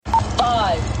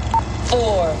5,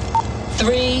 4,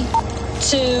 3,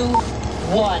 2,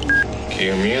 1.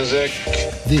 Cue music.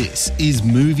 This is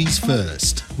Movies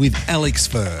First with Alex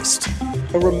First.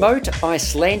 A remote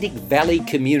Icelandic valley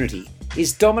community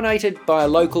is dominated by a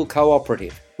local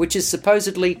cooperative, which is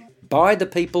supposedly by the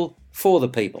people for the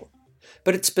people.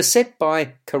 But it's beset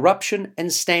by corruption and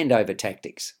standover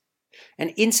tactics. An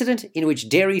incident in which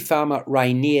dairy farmer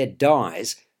Rainier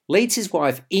dies leads his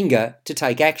wife Inga to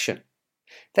take action.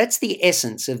 That's the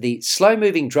essence of the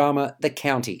slow-moving drama The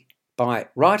County by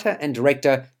writer and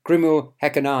director Grimur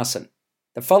Hakonarson,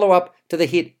 the follow-up to the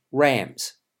hit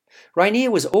Rams. Rainier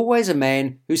was always a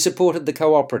man who supported the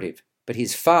cooperative, but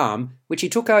his farm, which he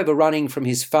took over running from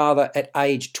his father at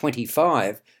age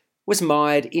 25, was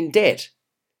mired in debt.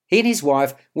 He and his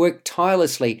wife worked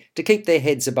tirelessly to keep their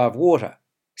heads above water,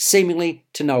 seemingly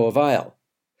to no avail.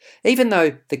 Even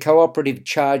though the cooperative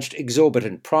charged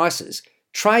exorbitant prices,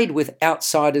 trade with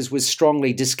outsiders was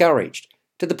strongly discouraged,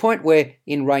 to the point where,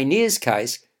 in Rainier's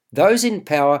case, those in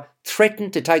power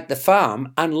threatened to take the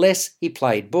farm unless he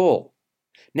played ball.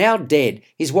 Now dead,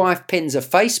 his wife pens a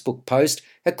Facebook post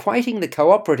equating the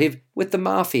cooperative with the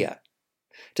mafia.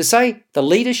 To say the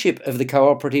leadership of the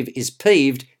cooperative is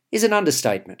peeved is an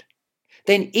understatement.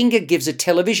 Then Inga gives a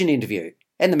television interview,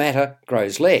 and the matter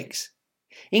grows legs.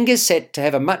 Inga's set to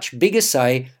have a much bigger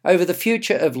say over the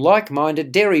future of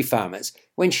like-minded dairy farmers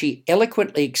when she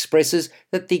eloquently expresses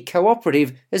that the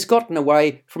cooperative has gotten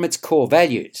away from its core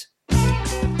values.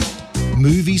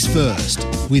 Movies First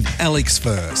with Alex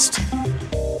First.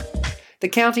 The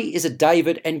County is a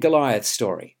David and Goliath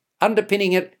story.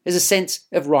 Underpinning it is a sense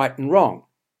of right and wrong.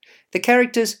 The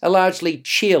characters are largely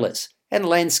cheerless and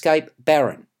landscape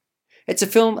barren. It's a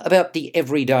film about the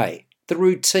everyday, the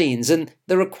routines and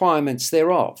the requirements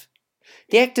thereof.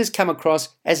 The actors come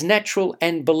across as natural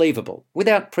and believable,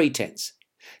 without pretense.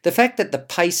 The fact that the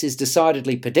pace is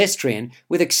decidedly pedestrian,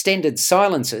 with extended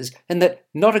silences, and that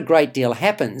not a great deal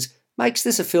happens, makes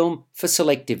this a film for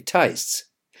selective tastes.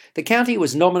 The County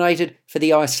was nominated for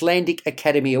the Icelandic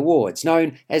Academy Awards,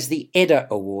 known as the Edda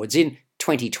Awards, in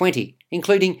 2020,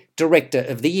 including Director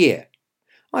of the Year.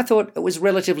 I thought it was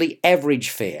relatively average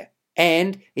fare,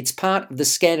 and it's part of the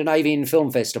Scandinavian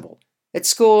Film Festival. It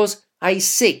scores a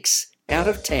 6 out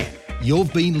of 10.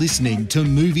 You've been listening to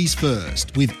Movies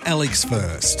First with Alex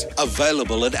First.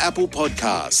 Available at Apple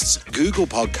Podcasts, Google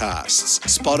Podcasts,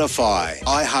 Spotify,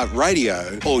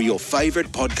 iHeartRadio, or your favourite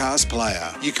podcast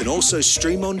player. You can also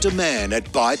stream on demand at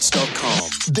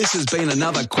Bytes.com. This has been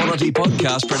another quality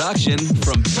podcast production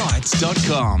from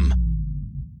Bytes.com.